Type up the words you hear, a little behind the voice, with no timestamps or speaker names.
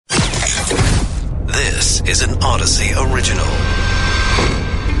This is an Odyssey original.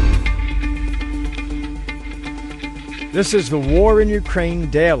 This is the War in Ukraine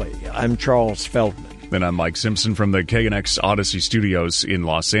Daily. I'm Charles Feldman. And I'm Mike Simpson from the KNX Odyssey Studios in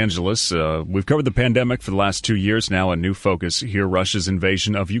Los Angeles. We've covered the pandemic for the last 2 years now. A new focus here, Russia's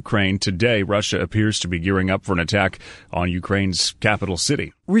invasion of Ukraine. Today, Russia appears to be gearing up for an attack on Ukraine's capital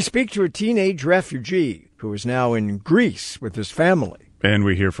city. We speak to a teenage refugee who is now in Greece with his family. And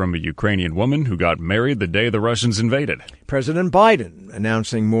we hear from a Ukrainian woman who got married the day the Russians invaded. President Biden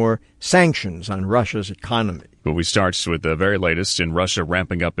announcing more sanctions on Russia's economy. But we start with the very latest in Russia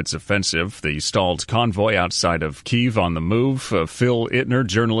ramping up its offensive. The stalled convoy outside of Kyiv on the move. Phil Ittner,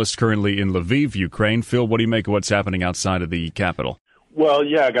 journalist currently in Lviv, Ukraine. Phil, what do you make of what's happening outside of the capital? Well,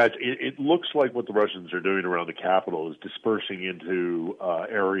 yeah, guys, it looks like what the Russians are doing around the capital is dispersing into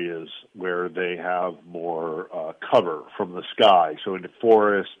areas where they have more cover from the sky. So into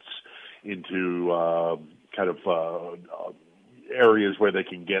forests, into areas where they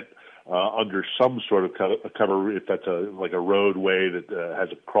can get under some sort of cover, if that's like a roadway that has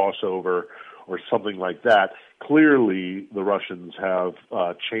a crossover or something like that. Clearly, the Russians have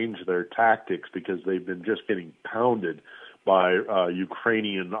changed their tactics because they've been just getting pounded by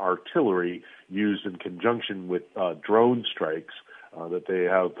Ukrainian artillery used in conjunction with drone strikes, that they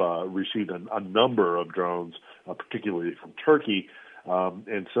have received a number of drones, particularly from Turkey.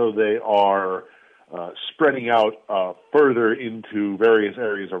 And so they are spreading out further into various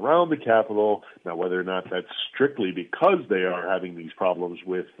areas around the capital. Now, whether or not that's strictly because they are having these problems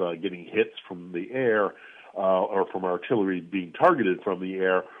with getting hits from the air or from artillery being targeted from the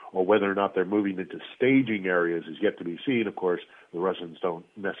air, or whether or not they're moving into staging areas is yet to be seen. Of course, the Russians don't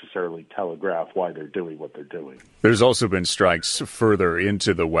necessarily telegraph why they're doing what they're doing. There's also been strikes further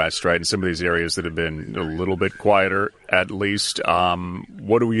into the west, right, in some of these areas that have been a little bit quieter, at least.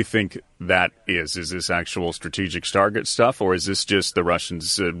 What do you think that is? Is this actual strategic target stuff, or is this just the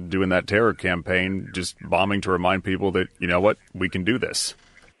Russians doing that terror campaign, just bombing to remind people that, you know what, we can do this?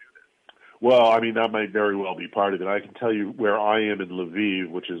 Well, I mean, that might very well be part of it. I can tell you where I am in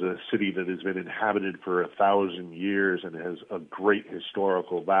Lviv, which is a city that has been inhabited for 1,000 years and has a great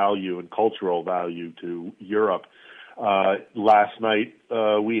historical value and cultural value to Europe. Last night,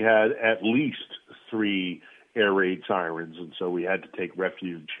 we had at least 3 air raid sirens, and so we had to take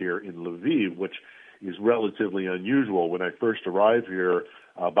refuge here in Lviv, which is relatively unusual. When I first arrived here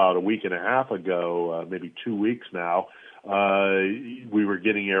about a week and a half ago, maybe 2 weeks now, we were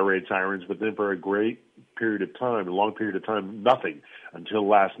getting air raid sirens, but then for a long period of time, nothing until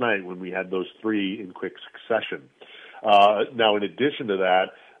last night when we had those 3 in quick succession. Now, in addition to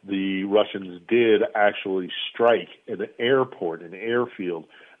that, the Russians did actually strike an airport, an airfield,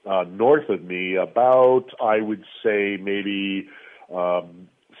 north of me, about, I would say, maybe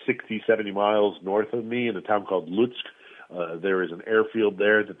 60, 70 miles north of me in a town called Lutsk. There is an airfield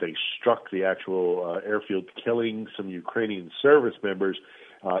there that they struck the actual airfield, killing some Ukrainian service members.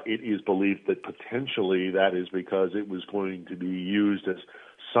 It is believed that potentially that is because it was going to be used as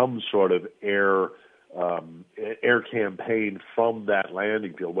some sort of air campaign from that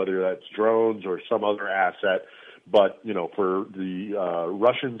landing field, whether that's drones or some other asset. But, you know, for the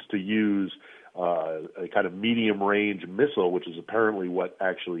Russians to use a kind of medium-range missile, which is apparently what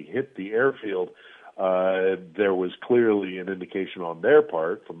actually hit the airfield, there was clearly an indication on their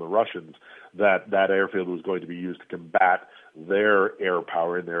part, from the Russians, that that airfield was going to be used to combat their air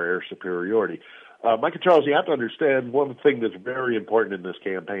power and their air superiority. Mike and Charles, you have to understand one thing that's very important in this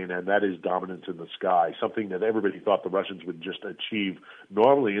campaign, and that is dominance in the sky, something that everybody thought the Russians would just achieve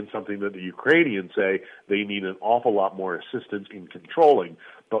normally, and something that the Ukrainians say they need an awful lot more assistance in controlling.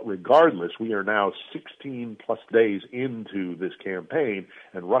 But regardless, we are now 16 plus days into this campaign,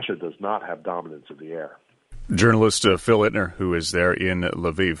 and Russia does not have dominance of the air. Journalist Phil Ittner, who is there in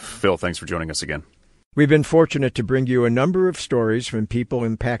Lviv. Phil, thanks for joining us again. We've been fortunate to bring you a number of stories from people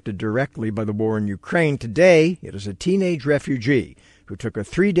impacted directly by the war in Ukraine. Today, it is a teenage refugee who took a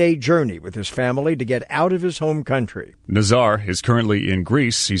 3-day journey with his family to get out of his home country. Nazar is currently in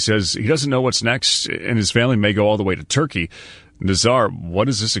Greece. He says he doesn't know what's next, and his family may go all the way to Turkey. Nazar, what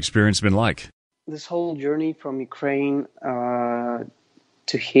has this experience been like? This whole journey from Ukraine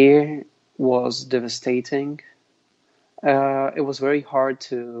to here was devastating. It was very hard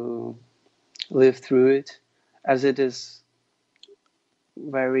to live through it, as it is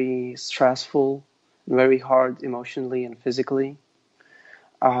very stressful, very hard emotionally and physically.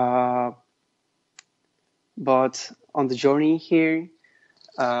 But on the journey here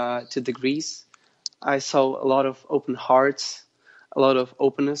to the Greece, I saw a lot of open hearts, a lot of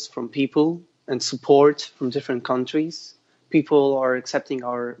openness from people and support from different countries. People are accepting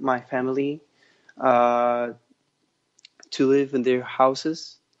my family to live in their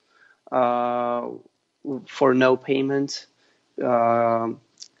houses for no payment. In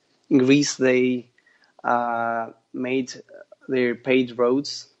Greece, they made their paid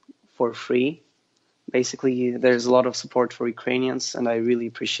roads for free. Basically, there's a lot of support for Ukrainians, and I really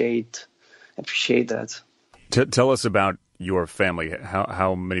appreciate that. Tell us about your family.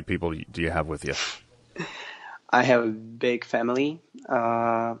 How many people do you have with you? I have a big family.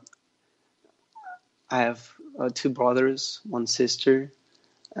 I have 2 brothers, 1 sister,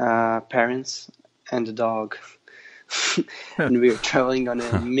 parents, and a dog. And we are traveling on a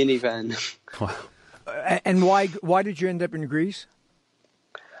minivan. Wow. And why did you end up in Greece?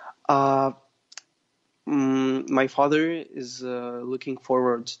 My father is looking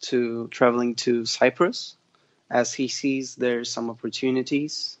forward to traveling to Cyprus, as he sees there's some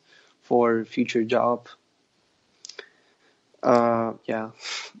opportunities for future job.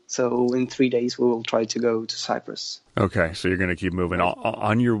 So in 3 days we will try to go to Cyprus. Okay, so you're going to keep moving.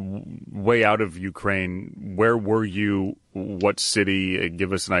 On your way out of Ukraine, where were you? What city?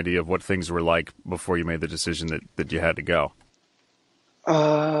 Give us an idea of what things were like before you made the decision that you had to go.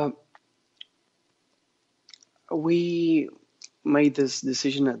 We made this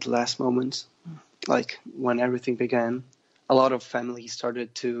decision at the last moment, like when everything began. A lot of families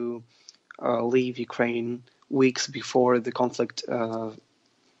started to leave Ukraine weeks before the conflict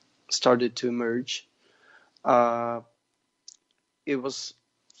started to emerge. It was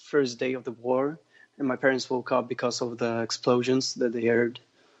first day of the war, and my parents woke up because of the explosions that they heard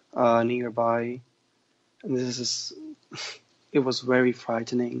nearby. And it was very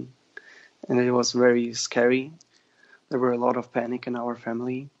frightening, and it was very scary. There were a lot of panic in our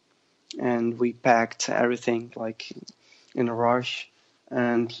family, and we packed everything like in a rush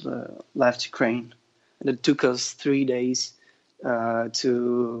and left Ukraine. And it took us 3 days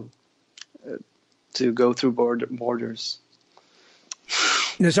to go through borders.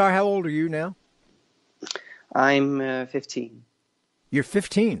 Nazar, how old are you now? I'm 15. You're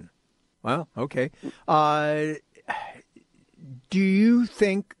 15. Wow. Okay. Do you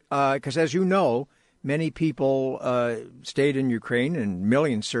think, because as you know, many people stayed in Ukraine, and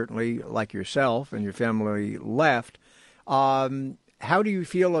millions certainly, like yourself and your family, left. How do you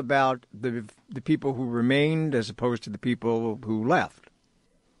feel about the people who remained as opposed to the people who left?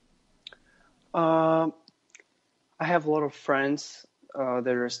 I have a lot of friends that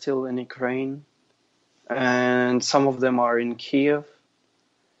are still in Ukraine, and some of them are in Kyiv,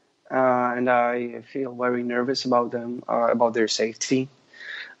 and I feel very nervous about them, about their safety.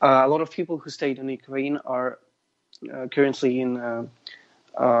 A lot of people who stayed in Ukraine are currently in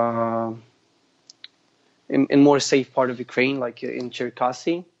more safe part of Ukraine, like in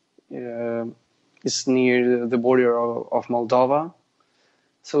Cherkasy. It's near the border of Moldova,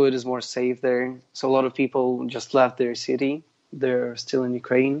 so it is more safe there. So a lot of people just left their city. They're still in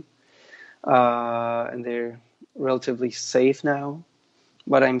Ukraine, and they're relatively safe now.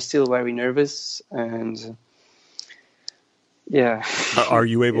 But I'm still very nervous, and yeah. Are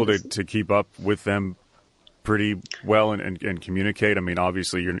you able to keep up with them pretty well and communicate? I mean,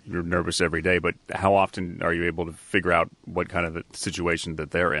 obviously you're nervous every day, but how often are you able to figure out what kind of a situation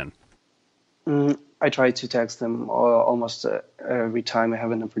that they're in? I try to text them almost every time I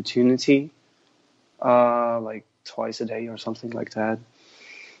have an opportunity, like twice a day or something like that.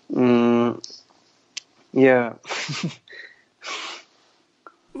 Yeah.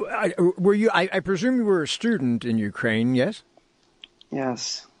 I presume you were a student in Ukraine, yes?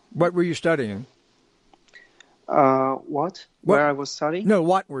 Yes. What were you studying? What? Where I was studying? No,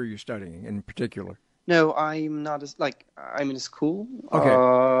 what were you studying in particular? No, I'm not. I'm in school.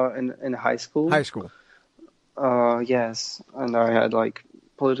 Okay. In high school. High school. Yes, and I had like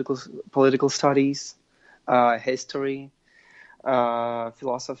political studies, history,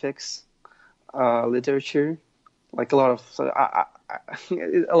 philosophics, literature, like a lot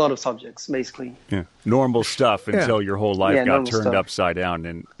of subjects, basically. Yeah, normal stuff until your whole life got turned stuff. upside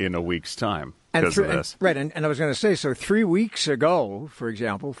down in a week's time because of this. Right, and I was going to say, so 3 weeks ago, for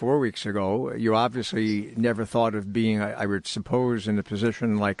example, 4 weeks ago, you obviously never thought of being, I would suppose, in a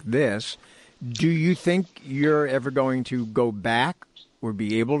position like this. Do you think you're ever going to go back or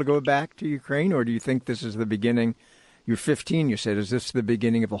be able to go back to Ukraine, or do you think this is the beginning? You're 15, you said. Is this the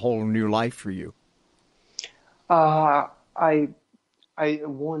beginning of a whole new life for you? I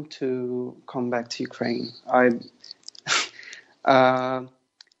want to come back to Ukraine.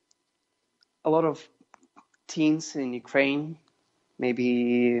 A lot of teens in Ukraine,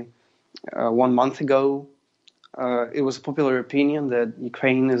 maybe 1 month ago, it was a popular opinion that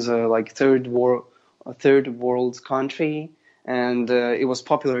Ukraine is a third world country, and it was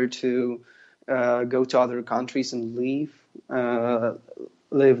popular to go to other countries and live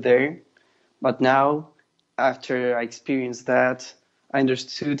there. But now, after I experienced that, I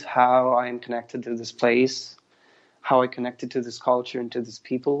understood how I am connected to this place, how I connected to this culture and to these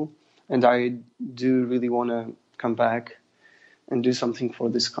people. And I do really want to come back and do something for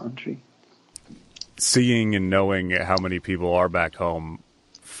this country. Seeing and knowing how many people are back home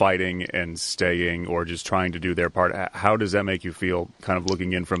fighting and staying or just trying to do their part, how does that make you feel, kind of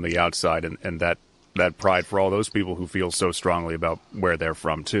looking in from the outside, and that pride for all those people who feel so strongly about where they're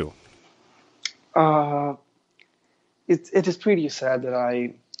from too? It is pretty sad that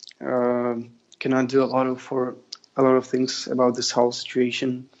I cannot do a lot of things about this whole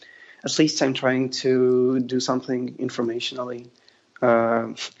situation. At least I'm trying to do something informationally.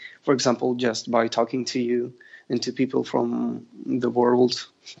 For example, just by talking to you and to people from the world.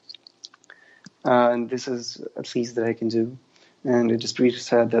 And this is at least that I can do. And it is pretty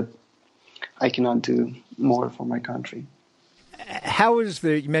sad that I cannot do more for my country. How is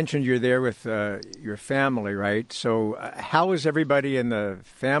you mentioned you're there with your family, right? So how is everybody in the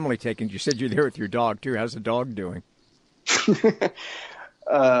family taking? You said you're there with your dog, too. How's the dog doing?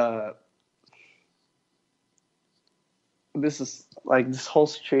 This whole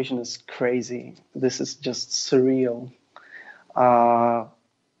situation is crazy. This is just surreal.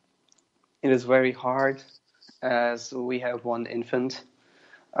 It is very hard as we have one infant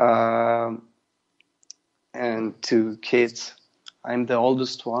and 2 kids. I'm the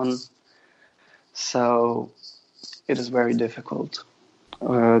oldest one, so it is very difficult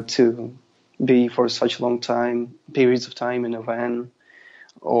to be for such long periods of time in a van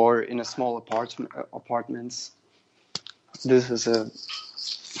or in a small apartments. That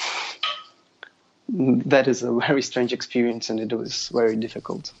is a very strange experience, and it was very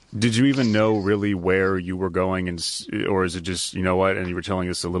difficult. Did you even know really where you were going, or is it just, you know what, and you were telling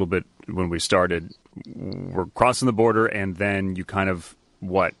us a little bit when we started, we're crossing the border, and then you kind of,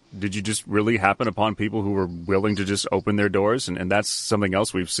 what? Did you just really happen upon people who were willing to just open their doors? And that's something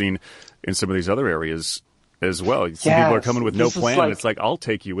else we've seen in some of these other areas as well. Some people are coming with no plan, and it's like, I'll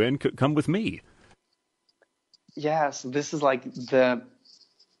take you in, come with me. Yes, this is like the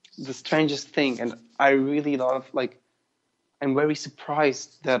strangest thing, and I really love, I'm very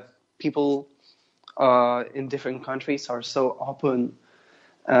surprised that people in different countries are so open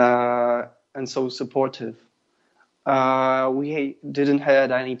and so supportive. We didn't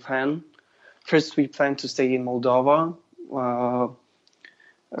have any plan. First, we planned to stay in Moldova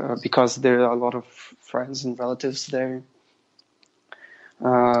because there are a lot of friends and relatives there.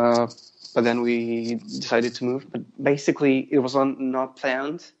 But then we decided to move. But basically, it was not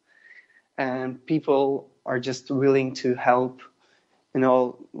planned. And people are just willing to help,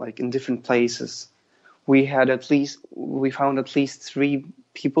 in different places. We found at least 3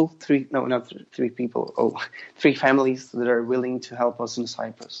 families that are willing to help us in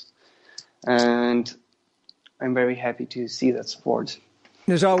Cyprus. And I'm very happy to see that support.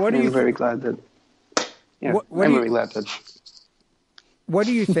 Nizar, I'm very glad that. Yeah, very glad that. What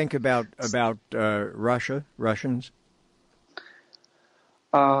do you think about Russians?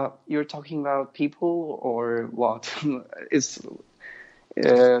 You're talking about people or what?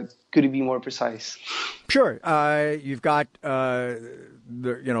 Could you be more precise? Sure. You've got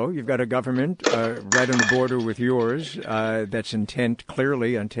you've got a government right on the border with yours that's intent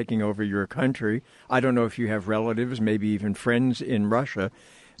clearly on taking over your country. I don't know if you have relatives, maybe even friends in Russia.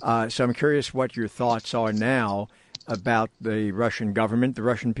 So I'm curious what your thoughts are now about the Russian government, the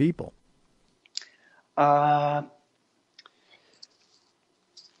Russian people. I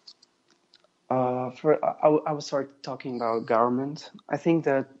will start talking about government. I think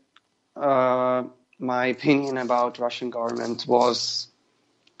that my opinion about Russian government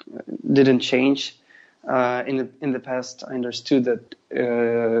didn't change. In the past, I understood that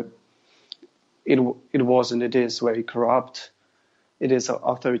it was and it is very corrupt. It is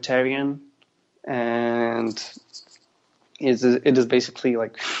authoritarian, and it is basically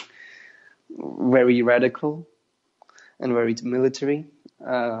very radical and very military.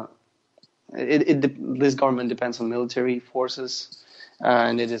 This government depends on military forces,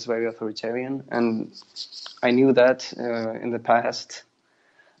 and it is very authoritarian. And I knew that in the past,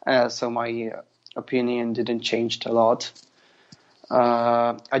 so my opinion didn't change a lot.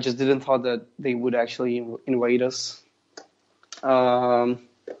 I just didn't thought that they would actually invade us. So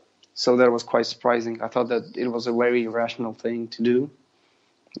that was quite surprising. I thought that it was a very rational thing to do,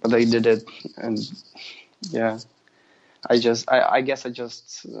 but they did it, and yeah, I guess I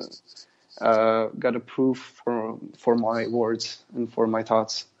just got a proof for my words and for my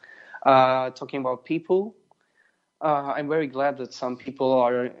thoughts. Talking about people, I'm very glad that some people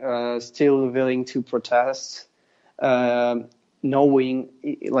are still willing to protest, knowing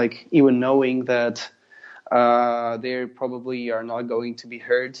that they probably are not going to be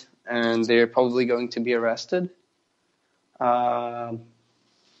heard and they're probably going to be arrested. And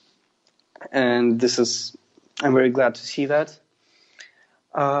I'm very glad to see that.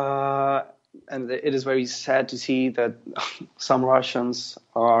 And it is very sad to see that some Russians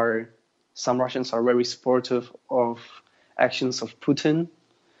are very supportive of actions of Putin,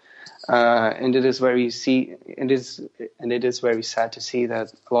 and it is very sad to see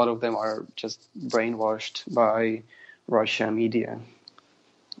that a lot of them are just brainwashed by Russian media.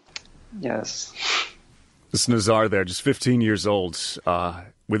 Yes. This Nazar there, just 15 years old,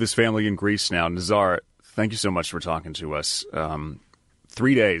 with his family in Greece now. Nazar, thank you so much for talking to us.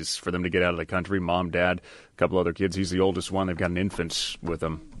 3 days for them to get out of the country. Mom, dad, a couple other kids. He's the oldest one. They've got an infant with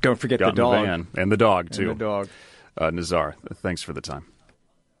them. Don't forget the dog. And the dog, too. And the dog. Nazar, thanks for the time.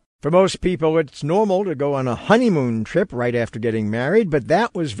 For most people, it's normal to go on a honeymoon trip right after getting married, but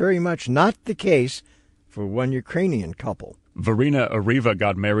that was very much not the case for one Ukrainian couple. Verena Ariva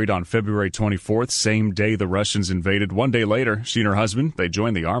got married on February 24th, same day the Russians invaded. 1 day later, she and her husband, they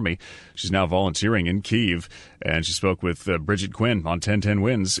joined the army. She's now volunteering in Kyiv, and she spoke with Bridget Quinn on 1010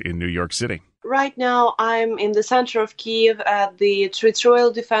 Winds in New York City. Right now, I'm in the center of Kyiv at the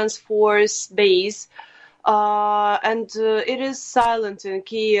Territorial Defense Force base, and it is silent in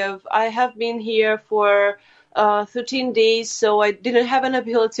Kyiv. I have been here for 13 days, so I didn't have an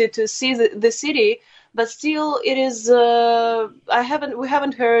ability to see the city. But still, it is. We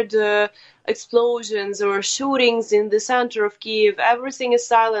haven't heard explosions or shootings in the center of Kyiv. Everything is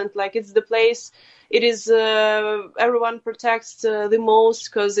silent. Like it's the place. It is. Everyone protects the most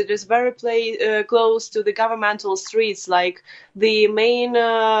because it is very close to the governmental streets. Like the main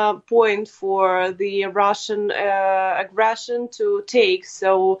point for the Russian aggression to take.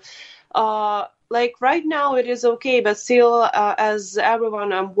 So. Like right now it is okay, but still, as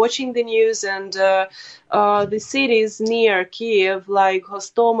everyone, I'm watching the news and the cities near Kyiv, like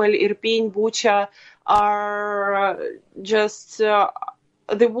Hostomel, Irpin, Bucha, are just the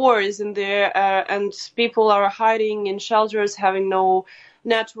war is in there, and people are hiding in shelters, having no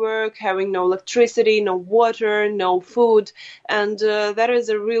network, having no electricity, no water, no food, and that is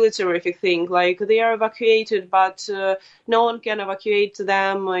a really terrific thing. Like they are evacuated, but no one can evacuate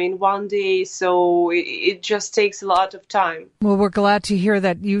them in 1 day, so it just takes a lot of time. Well, we're glad to hear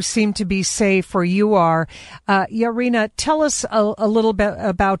that you seem to be safe where you are. Yarina, tell us a little bit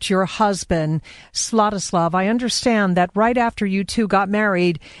about your husband, Svatoslav. I understand that right after you two got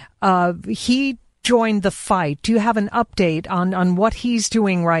married, he joined the fight. Do you have an update on what he's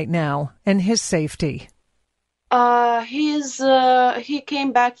doing right now and his safety? He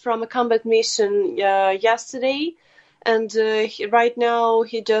came back from a combat mission yesterday, and right now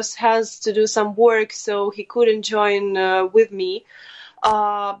he just has to do some work, so he couldn't join with me.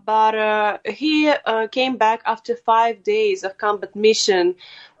 But he came back after 5 days of combat mission,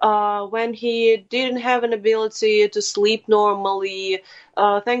 when he didn't have an ability to sleep normally.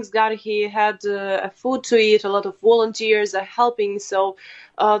 Thanks God he had food to eat, a lot of volunteers are helping, so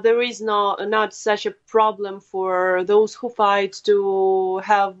there is not such a problem for those who fight to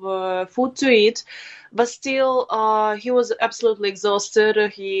have food to eat. But still, he was absolutely exhausted.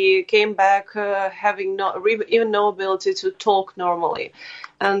 He came back having even no ability to talk normally.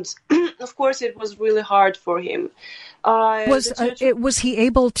 And, of course, it was really hard for him. Was he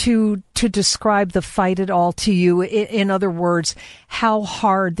able to describe the fight at all to you? In other words, how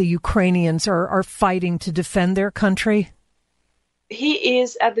hard the Ukrainians are fighting to defend their country? He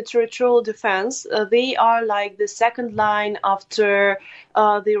is at the territorial defense. They are like the second line after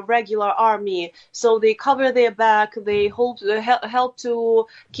the regular army. So they cover their back. They help to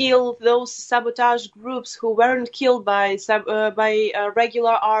kill those sabotage groups who weren't killed by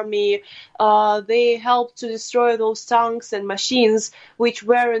regular army. They help to destroy those tanks and machines which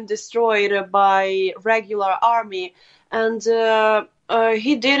weren't destroyed by regular army. And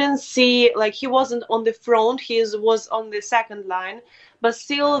he didn't see, like he wasn't on the front, he was on the second line, but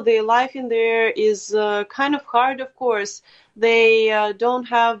still the life in there is kind of hard, of course. They don't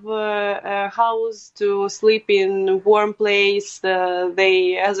have a house to sleep in, warm place.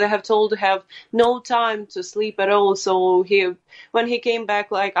 They, as I have told, have no time to sleep at all. So when he came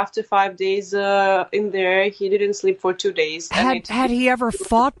back, like after 5 days in there, he didn't sleep for 2 days. Had he ever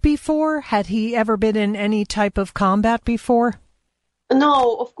fought before? Had he ever been in any type of combat before?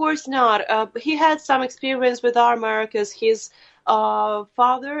 No, of course not. He had some experience with armor because his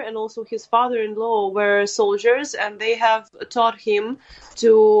father and also his father-in-law were soldiers, and they have taught him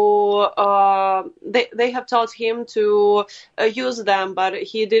to they have taught him to use them, but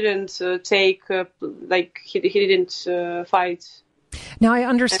he didn't he didn't fight. Now, I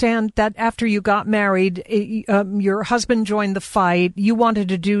understand that after you got married, your husband joined the fight. You wanted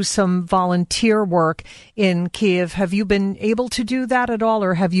to do some volunteer work in Kyiv. Have you been able to do that at all,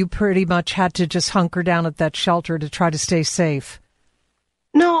 or have you pretty much had to just hunker down at that shelter to try to stay safe?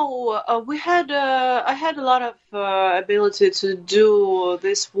 No, I had a lot of ability to do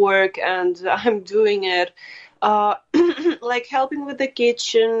this work, and I'm doing it. Like helping with the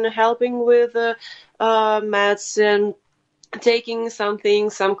kitchen, helping with medicine, taking some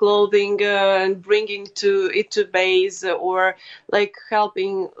clothing, and bringing it to base, or like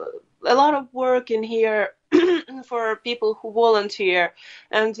helping a lot of work in here for people who volunteer,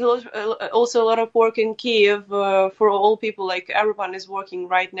 and also a lot of work in Kyiv for all people. Like everyone is working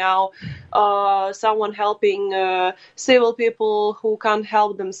right now. Someone helping civil people who can't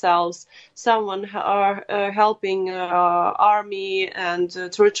help themselves. Someone helping army and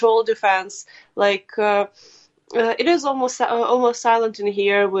territorial defense. It is almost silent in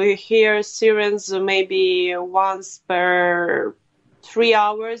here. We hear sirens maybe once per 3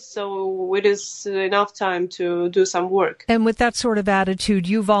 hours, so it is enough time to do some work. And with that sort of attitude,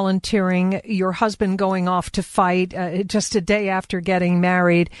 you volunteering, your husband going off to fight just a day after getting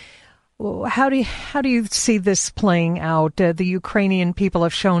married, how do you see this playing out? The Ukrainian people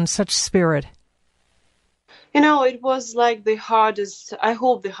have shown such spirit. It was like the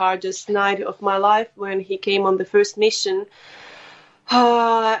hardest night of my life when he came on the first mission.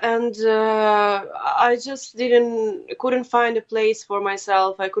 I just couldn't find a place for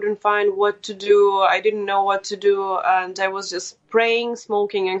myself. I couldn't find what to do. I didn't know what to do. And I was just praying,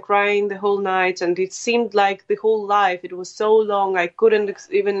 smoking and crying the whole night. And it seemed like the whole life. It was so long. I couldn't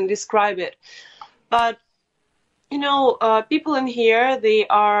even describe it. But people in here, they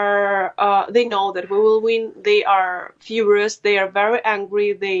know that we will win. They are furious. They are very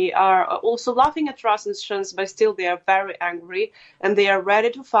angry. They are also laughing at Russians, but still they are very angry. And they are ready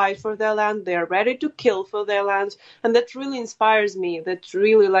to fight for their land. They are ready to kill for their land. And that really inspires me. That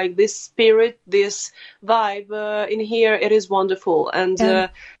really, like, this spirit, this vibe in here, it is wonderful. And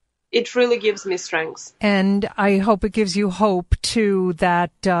it really gives me strength. And I hope it gives you hope, too,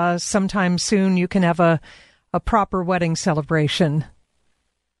 that sometime soon you can have a proper wedding celebration.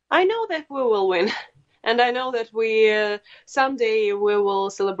 I know that we will win. And I know that someday we will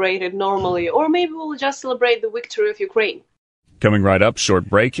celebrate it normally. Or maybe we'll just celebrate the victory of Ukraine. Coming right up, short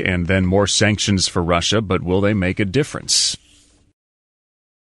break, and then more sanctions for Russia. But will they make a difference?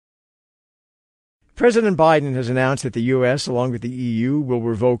 President Biden has announced that the U.S., along with the EU, will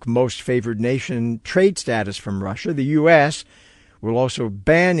revoke most favored nation trade status from Russia. The U.S. will also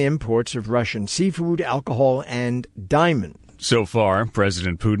ban imports of Russian seafood, alcohol, and diamond. So far,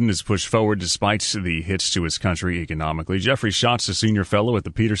 President Putin has pushed forward despite the hits to his country economically. Jeffrey Schatz, a senior fellow at the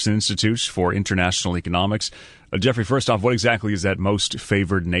Peterson Institute for International Economics. Jeffrey, first off, what exactly is that most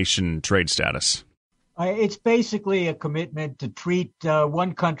favored nation trade status? It's basically a commitment to treat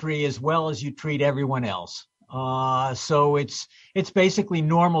one country as well as you treat everyone else. So it's basically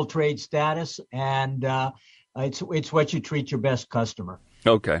normal trade status, and it's what you treat your best customer.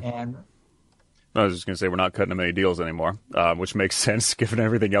 Okay. And I was just going to say we're not cutting them any deals anymore, which makes sense given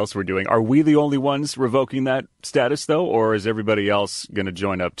everything else we're doing. Are we the only ones revoking that status, though, or is everybody else going to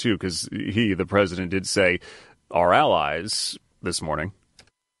join up, too? Because the president, did say our allies this morning.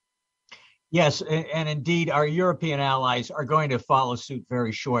 Yes, and indeed, our European allies are going to follow suit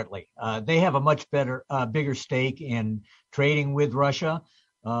very shortly. They have a much bigger stake in trading with Russia.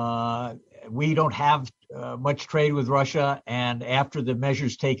 We don't have much trade with Russia, and after the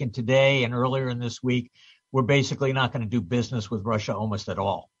measures taken today and earlier in this week, we're basically not going to do business with Russia almost at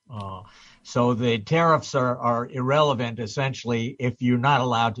all. So the tariffs are irrelevant, essentially, if you're not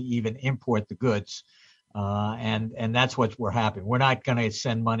allowed to even import the goods. And that's what we're having. We're not going to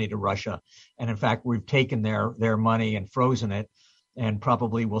send money to Russia. And in fact, we've taken their money and frozen it, and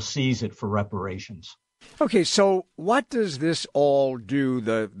probably will seize it for reparations. Okay, so what does this all do?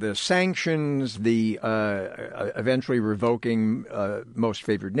 The sanctions, the eventually revoking most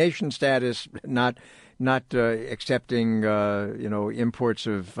favored nation status, not accepting imports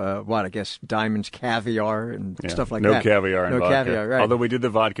of I guess diamonds, caviar, and stuff like that. No caviar and vodka. Caviar, right? Although we did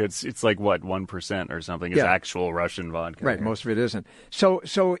the vodka, it's like what 1% or something is actual Russian vodka. Right, most of it isn't. So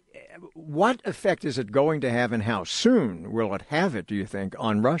what effect is it going to have, and how soon will it have it? Do you think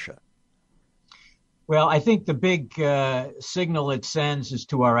on Russia? Well, I think the big signal it sends is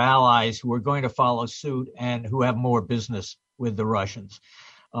to our allies who are going to follow suit and who have more business with the Russians.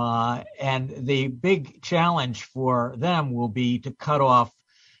 And the big challenge for them will be to cut off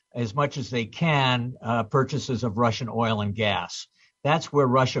as much as they can purchases of Russian oil and gas. That's where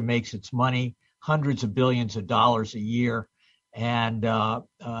Russia makes its money, hundreds of billions of dollars a year. And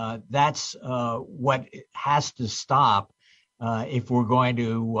that's what has to stop if we're going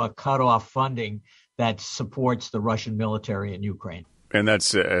to cut off funding that supports the Russian military in Ukraine. And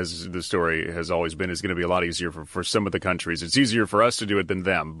that's, as the story has always been, is going to be a lot easier for some of the countries. It's easier for us to do it than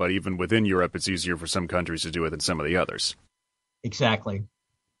them, but even within Europe, it's easier for some countries to do it than some of the others. Exactly.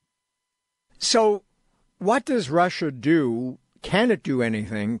 So what does Russia do? Can it do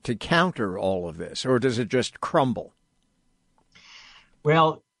anything to counter all of this, or does it just crumble?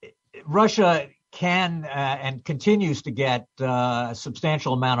 Well, Russia can and continues to get a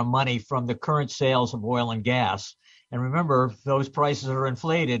substantial amount of money from the current sales of oil and gas. And remember, those prices are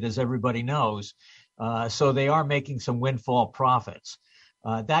inflated, as everybody knows. So they are making some windfall profits.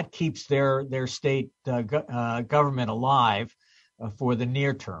 That keeps their state government alive for the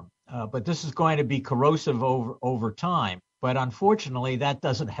near term. But this is going to be corrosive over time. But unfortunately, that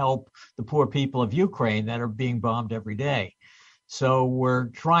doesn't help the poor people of Ukraine that are being bombed every day. So we're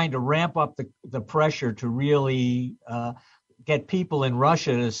trying to ramp up the pressure to really get people in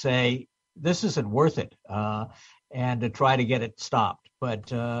Russia to say, this isn't worth it, and to try to get it stopped.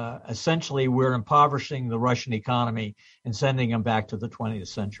 But essentially, we're impoverishing the Russian economy and sending them back to the 20th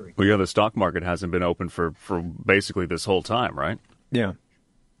century. Well, yeah, the stock market hasn't been open for basically this whole time, right? Yeah.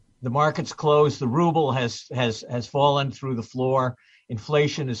 The market's closed. The ruble has fallen through the floor.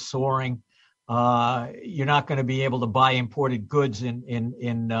 Inflation is soaring. You're not going to be able to buy imported goods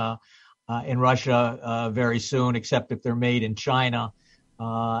in Russia very soon, except if they're made in China.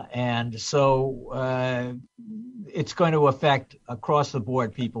 And so it's going to affect across the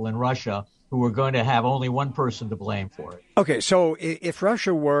board people in Russia who are going to have only one person to blame for it. Okay, so if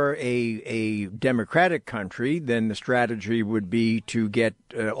Russia were a democratic country, then the strategy would be to get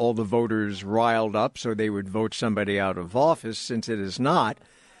all the voters riled up so they would vote somebody out of office. Since it is not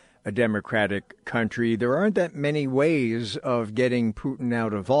a democratic country, there aren't that many ways of getting Putin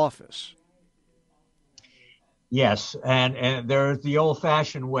out of office. Yes, and there's the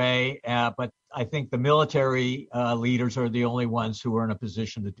old-fashioned way, but I think the military leaders are the only ones who are in a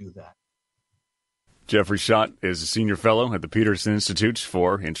position to do that. Jeffrey Schott is a senior fellow at the Peterson Institute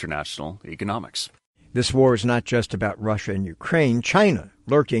for International Economics. This war is not just about Russia and Ukraine. China,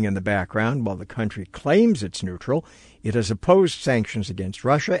 lurking in the background while the country claims it's neutral, it has opposed sanctions against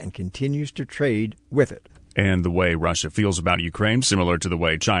Russia and continues to trade with it. And the way Russia feels about Ukraine, similar to the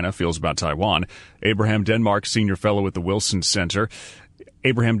way China feels about Taiwan. Abraham Denmark, senior fellow at the Wilson Center.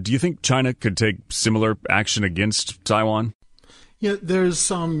 Abraham, do you think China could take similar action against Taiwan? Yeah, there's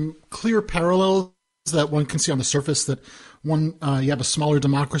some clear parallels that one can see on the surface, that one, you have a smaller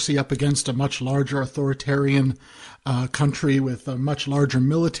democracy up against a much larger authoritarian country with a much larger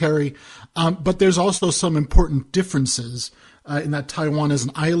military. But there's also some important differences in that Taiwan is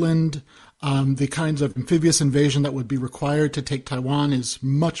an island. The kinds of amphibious invasion that would be required to take Taiwan is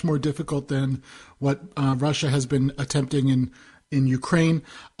much more difficult than what Russia has been attempting in Ukraine.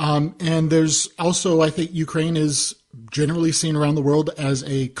 And there's also, I think, Ukraine is generally seen around the world as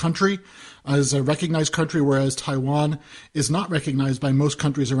a country, as a recognized country, whereas Taiwan is not recognized by most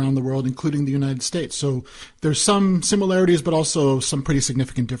countries around the world, including the United States. So there's some similarities, but also some pretty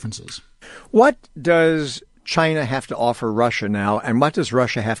significant differences. What does China have to offer Russia now, and what does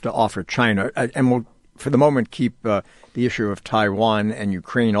Russia have to offer China? And we'll, for the moment, keep the issue of Taiwan and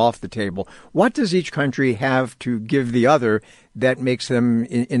Ukraine off the table. What does each country have to give the other that makes them,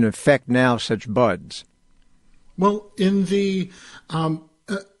 in effect, now such buds? Well, in the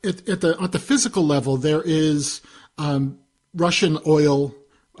at the physical level, there is Russian oil,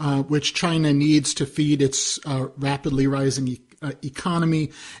 which China needs to feed its rapidly rising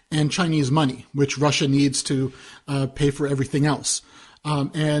economy, and Chinese money, which Russia needs to pay for everything else.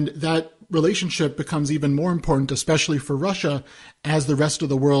 And that relationship becomes even more important, especially for Russia, as the rest of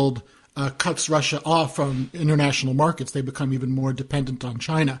the world cuts Russia off from international markets. They become even more dependent on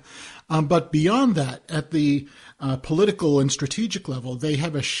China. But beyond that, at the political and strategic level, they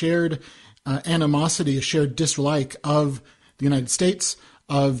have a shared animosity, a shared dislike of the United States,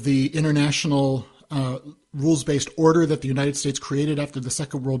 of the international rules-based order that the United States created after the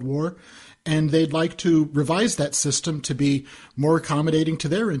Second World War. And they'd like to revise that system to be more accommodating to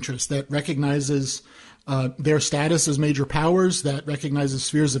their interests, that recognizes their status as major powers, that recognizes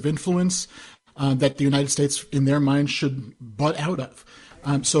spheres of influence that the United States, in their minds, should butt out of.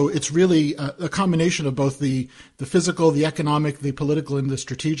 So it's really a combination of both the physical, the economic, the political, and the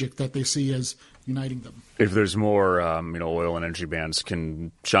strategic that they see as uniting them. If there's more, oil and energy bans,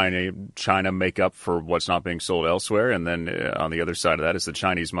 can China make up for what's not being sold elsewhere? And then on the other side of that, is the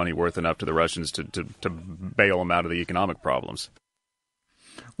Chinese money worth enough to the Russians to bail them out of the economic problems?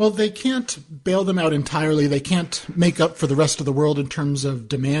 Well, they can't bail them out entirely. They can't make up for the rest of the world in terms of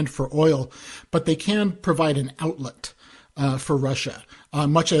demand for oil, but they can provide an outlet for Russia,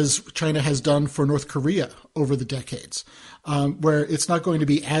 much as China has done for North Korea over the decades, where it's not going to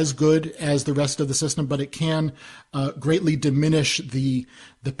be as good as the rest of the system, but it can greatly diminish the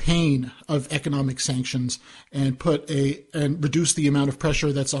pain of economic sanctions and reduce the amount of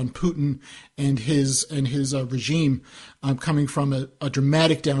pressure that's on Putin and his regime. Coming from a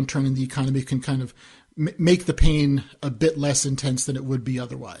dramatic downturn in the economy can kind of make the pain a bit less intense than it would be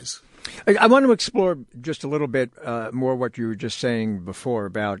otherwise. I want to explore just a little bit more what you were just saying before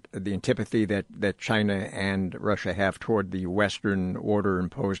about the antipathy that China and Russia have toward the Western order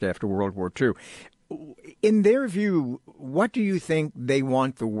imposed after World War II. In their view, what do you think they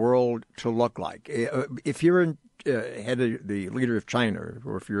want the world to look like? If you're the leader of China,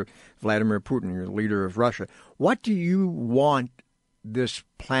 or if you're Vladimir Putin, you're the leader of Russia, what do you want this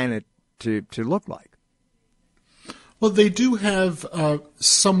planet to look like? Well, they do have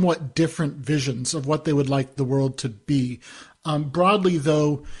somewhat different visions of what they would like the world to be. Broadly,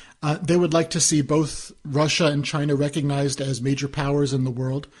 though, they would like to see both Russia and China recognized as major powers in the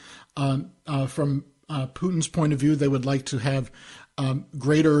world. From Putin's point of view, they would like to have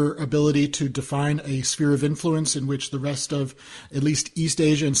greater ability to define a sphere of influence in which the rest of at least East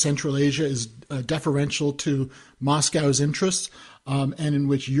Asia and Central Asia is deferential to Moscow's interests. And in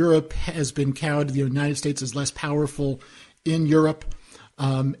which Europe has been cowed. The United States is less powerful in Europe,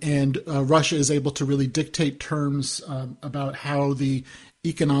 and Russia is able to really dictate terms about how the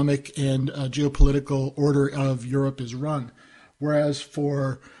economic and geopolitical order of Europe is run. Whereas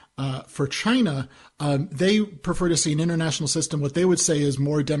for China, they prefer to see an international system, what they would say is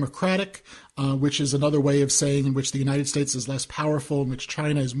more democratic, which is another way of saying in which the United States is less powerful, in which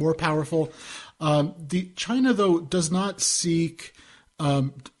China is more powerful. China, though, does not seek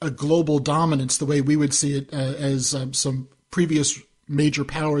a global dominance the way we would see it as some previous major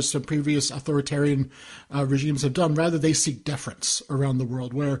powers, some previous authoritarian regimes have done. Rather, they seek deference around the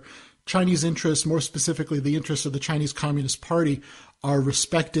world, where Chinese interests, more specifically the interests of the Chinese Communist Party, are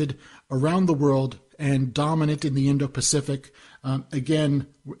respected around the world and dominant in the Indo-Pacific. Again,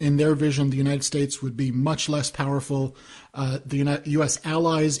 in their vision, the United States would be much less powerful. The U.S.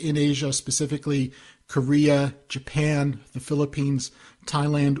 allies in Asia, specifically Korea, Japan, the Philippines,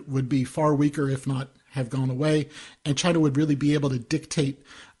 Thailand, would be far weaker, if not have gone away. And China would really be able to dictate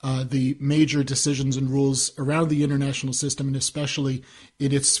the major decisions and rules around the international system, and especially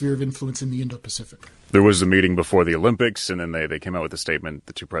in its sphere of influence in the Indo-Pacific. There was a meeting before the Olympics, and then they came out with a statement,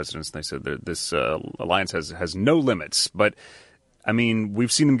 the two presidents, and they said that this alliance has no limits. But, I mean,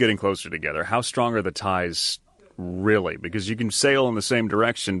 we've seen them getting closer together. How strong are the ties really? Because you can sail in the same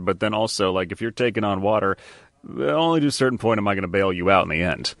direction, but then also, like, if you're taking on water, only to a certain point am I going to bail you out in the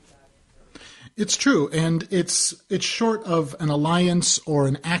end. It's true, and it's short of an alliance or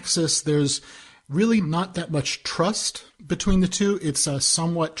an axis. There's really not that much trust between the two. It's a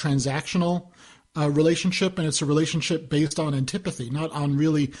somewhat transactional relationship, and it's a relationship based on antipathy, not on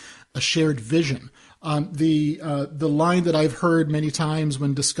really a shared vision. The line that I've heard many times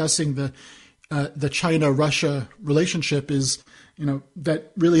when discussing the China-Russia relationship is,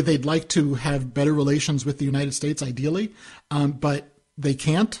 that really they'd like to have better relations with the United States, ideally, but they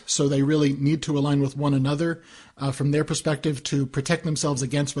can't, so they really need to align with one another from their perspective to protect themselves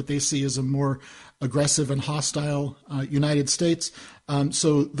against what they see as a more aggressive and hostile United States.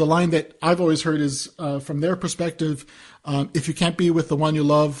 So the line that I've always heard is, from their perspective, if you can't be with the one you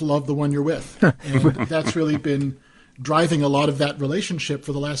love the one you're with. And that's really been driving a lot of that relationship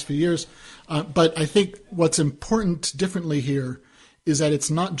for the last few years. But I think what's important differently here is that it's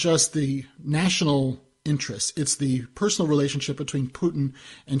not just the national interests. It's the personal relationship between Putin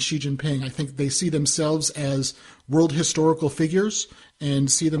and Xi Jinping. I think they see themselves as world historical figures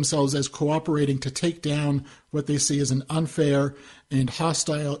and see themselves as cooperating to take down what they see as an unfair and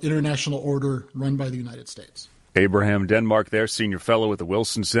hostile international order run by the United States. Abraham Denmark there, senior fellow at the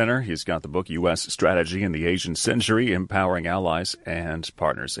Wilson Center. He's got the book U.S. Strategy in the Asian Century, Empowering Allies and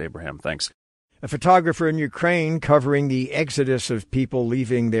Partners. Abraham, thanks. A photographer in Ukraine covering the exodus of people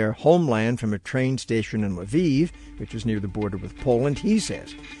leaving their homeland from a train station in Lviv, which is near the border with Poland, he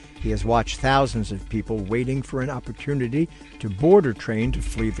says he has watched thousands of people waiting for an opportunity to board a train to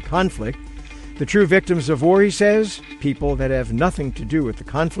flee the conflict. The true victims of war, he says, people that have nothing to do with the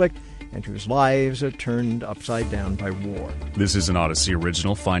conflict and whose lives are turned upside down by war. This is an Odyssey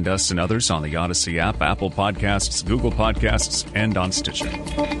original. Find us and others on the Odyssey app, Apple Podcasts, Google Podcasts, and on Stitcher.